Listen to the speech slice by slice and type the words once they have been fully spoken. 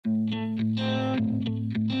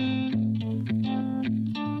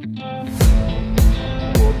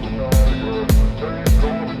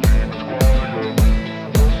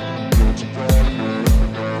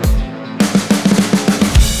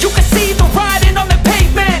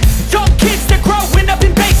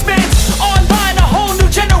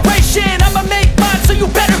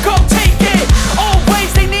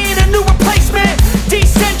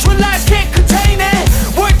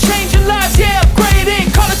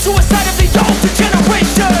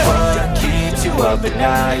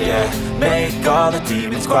make all the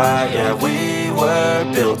demons quiet. Yeah, we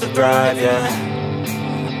were built to thrive, yeah.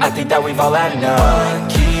 I think that we've all had enough.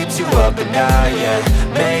 What keeps you up at night, yeah.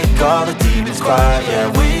 Make all the demons quiet, yeah.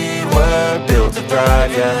 We were built to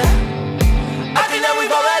thrive, yeah. I think that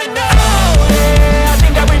we've all had enough. Oh, yeah, I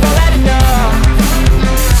think that we've all had enough.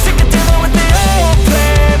 Sick of dealing with the old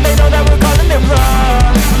plan. They know that we're calling it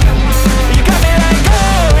wrong. You got me like,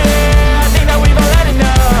 oh yeah, I think that we've all had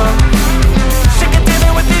enough. Sick of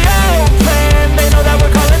dealing with the old plan. They know that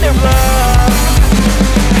we're calling it wrong.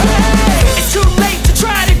 Hey, it's too late to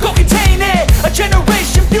try to go contain it. A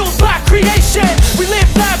generation fueled by creation. We live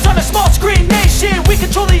lives on a small screen nation. We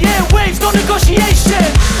control the airwaves, no negotiation.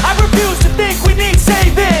 I refuse to think we need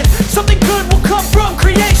saving. Something good will come from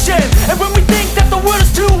creation. And when we think that the world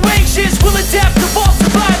is too anxious, we'll adapt, evolve,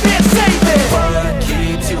 survive and save it. What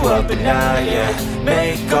keeps you up at night, yeah.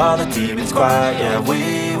 Make all the demons quiet, yeah.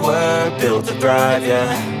 We were built to thrive, yeah.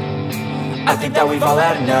 I think that we've all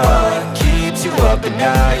had enough. What keeps you up at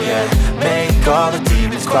night, yeah. Make all the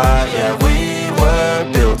demons quiet, yeah. We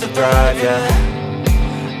were built to thrive, yeah.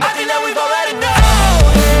 I think that we've all had enough. Oh,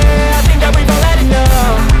 yeah, I think that we've all had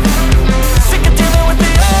enough. Sick of dealing with the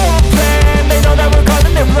old plan. They know that we're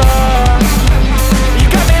calling it wrong. You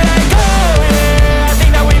got me like, oh yeah, I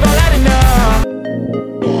think that we've all had enough.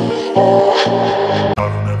 I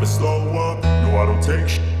don't ever slow up, no I don't take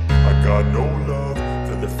shit. I got no love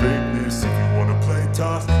for the fakeness. If you wanna play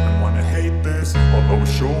tough and wanna hate this, I'll always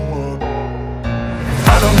show up.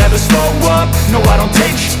 I don't ever slow up, no I don't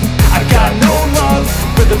take shit. I got no love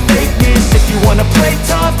for the fakeness. If you wanna play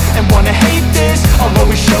tough and wanna hate this, I'll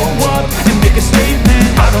always show up and make a statement.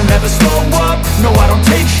 I don't ever slow up, no I don't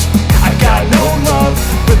take shit. I got no love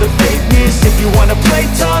for the fakeness. If you wanna play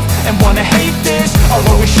tough and wanna hate this, I'll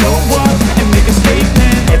always show up and make a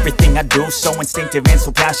statement. Everything I do so instinctive and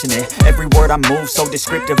so passionate. Every word I move so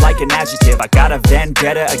descriptive like an adjective. I got a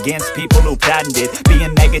vendetta against people who patented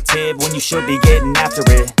being negative when you should be getting after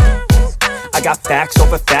it. I got facts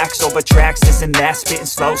over tracks, this and that. Spitting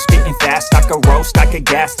slow, spitting fast. I could roast, I could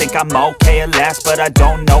gas. Think I'm okay at last, but I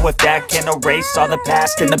don't know if that can erase all the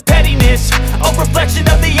past. And the pettiness, a reflection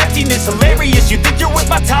of the emptiness. Hilarious, you think you're worth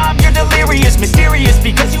my time, you're delirious. Mysterious,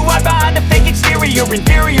 because you hide behind a fake exterior.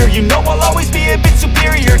 Inferior, you know I'll always be a bit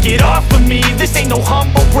superior. Get off of me, this ain't no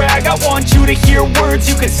humble brag. I want you to hear words,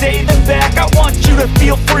 you can say them back. I want you to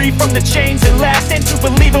feel free from the chains that last, and to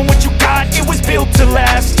believe in what you got, it was built to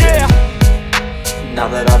last, yeah. Now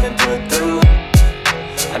that I've been put through,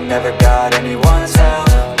 I never got anyone's help.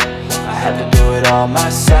 I had to do it all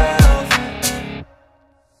myself.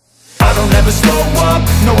 I don't ever slow up,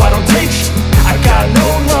 no I don't take shit. I got no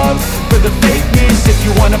love for the fakeness. If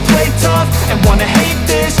you wanna play tough and wanna hate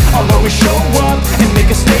this, I'll always show up and make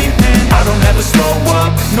a statement. I don't ever slow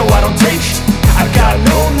up, no I don't take shit. I got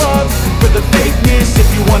no love for the fakeness. If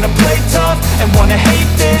you wanna play tough and wanna hate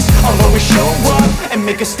this, I'll always show up and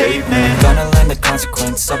make a statement. Gonna learn the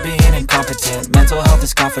consequence of being incompetent. Mental health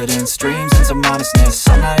is confidence, dreams and some honestness.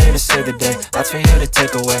 I'm not here to save the day, that's for you to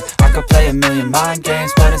take away. I could play a million mind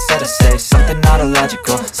games, but instead I say something not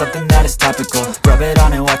illogical, something that is topical. Rub it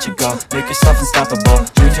on and watch it go, make yourself unstoppable.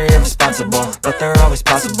 Dreams are irresponsible, but they're always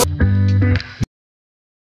possible.